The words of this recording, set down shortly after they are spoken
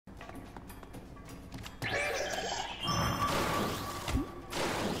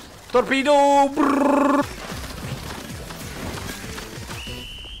Torpedo! Brrr.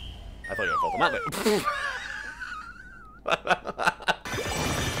 I thought you were going to fall from that bit.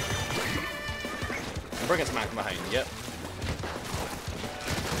 I'm bringing some man from behind, yep.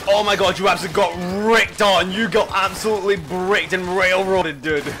 Oh my god, you absolutely got ricked on! You got absolutely bricked and railroaded,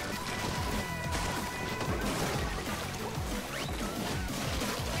 dude!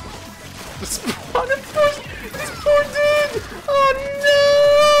 This poor dude! Oh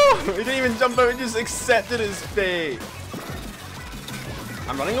no! He didn't even jump out, he just accepted his fate.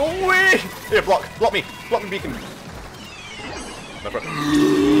 I'm running away! Here, block me, beacon.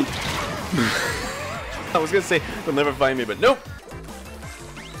 I was gonna say, they'll never find me, but nope!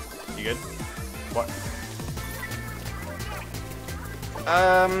 You good? What?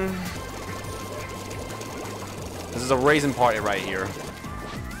 This is a raisin party right here.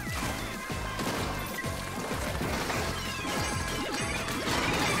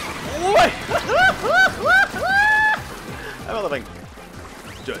 What? I'm not living.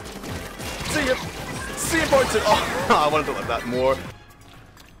 Good. See ya! See ya, Barton! Oh, I wanted to let that more.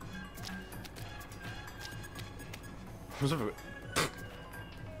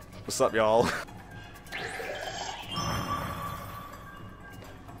 What's up, y'all?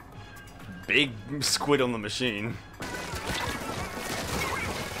 Big squid on the machine.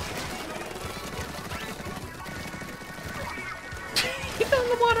 He fell in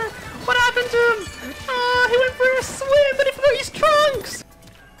the water! What happened to him? Ah, he went for a swim, but he forgot his trunks!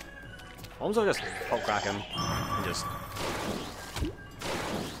 Almost I'll just pop crack him and just...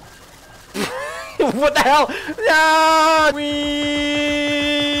 What the hell? No! Whee!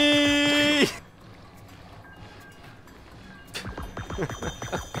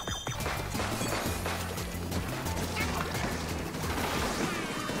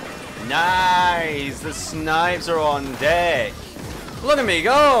 Nice! The snipes are on deck. Look at me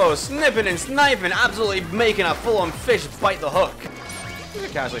go! Snipping and sniping, absolutely making a full-on fish bite the hook. You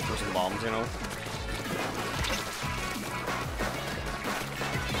could casually throw some bombs, you know.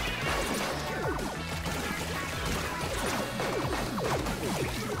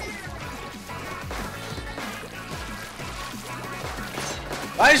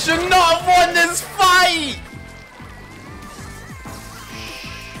 I should not have won this fight!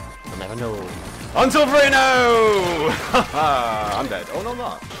 I'll never know. Until Bruno! Haha, I'm dead. Oh no, I'm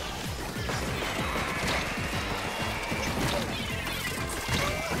not.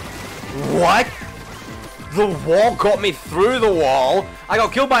 What? The wall got me through the wall? I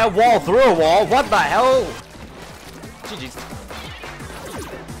got killed by a wall through a wall? What the hell? GG's.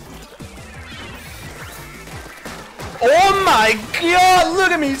 Oh my god, look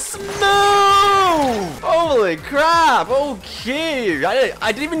at me smooth! Holy crap, okay.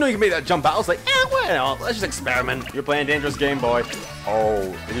 I didn't even know you could make that jump out. I was like, well, let's just experiment. You're playing a dangerous game, boy.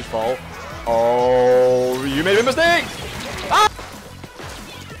 Oh, did you fall? Oh, you made a mistake! Ah!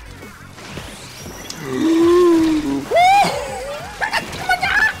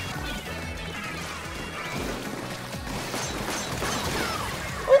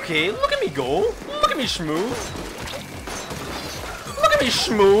 Okay, look at me go. Look at me smooth. Look at me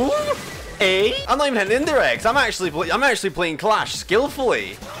smooth. Eh? I'm not even hitting indirects. I'm actually playing Clash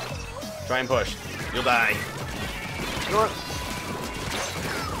skillfully. Try and push. You'll die. You know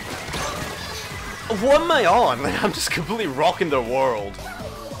what am I on? Like, I'm just completely rocking the world.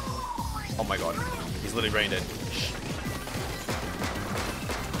 Oh my god. He's literally brain dead. Shh.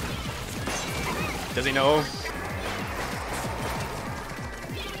 Does he know?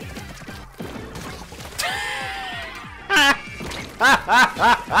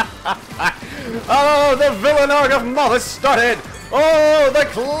 Oh, the villain arc of Moth has started! Oh, the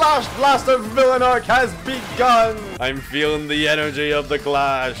Clash Blast of villain arc has begun! I'm feeling the energy of the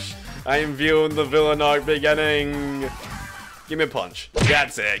Clash. I'm feeling the villain arc beginning. Give me a punch.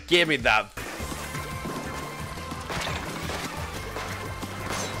 That's it. Give me that.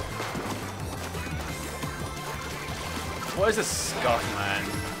 What is this scuff, man?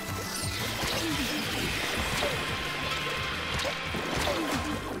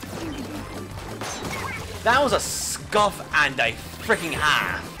 That was a scuff and a freaking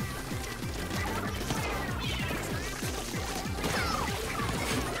half.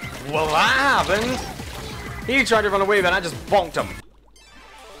 Well, that happened. He tried to run away, but I just bonked him.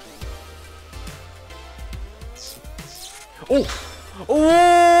 Oh!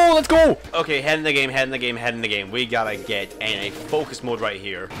 Oh, let's go! Okay, head in the game, head in the game, head in the game. We gotta get in a focus mode right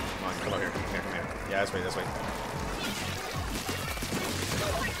here. Come on, come over here. Come here, come here. Yeah, this way, this way.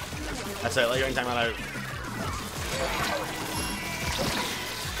 That's it, let your time out.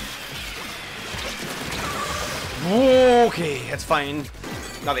 Okay, that's fine.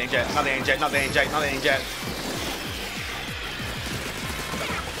 Not the inkjet, not the inkjet, not the inkjet, not the inkjet.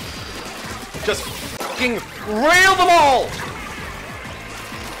 Just fucking rail them all!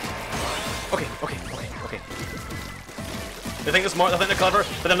 Okay, okay, okay, okay. They think they're smart, they think they're clever,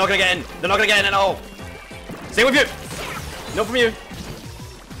 but they're not gonna get in. They're not gonna get in at all. Same with you! No from you.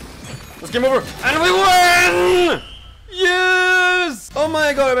 Let's game over. And we win! Yes! Oh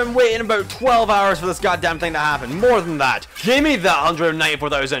my god, I've been waiting about 12 hours for this goddamn thing to happen. More than that. Give me that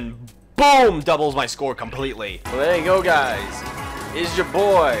 194,000. Boom! Doubles my score completely. Well, there you go, guys. Is your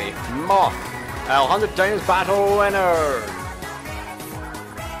boy, Moth, a 100 times battle winner.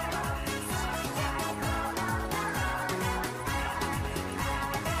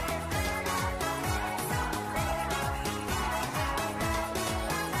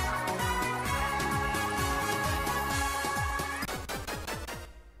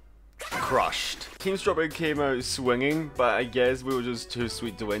 Crushed. Team Strawberry came out swinging, but I guess we were just too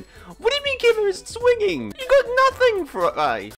sweet to win. What do you mean came out swinging? You got nothing for it.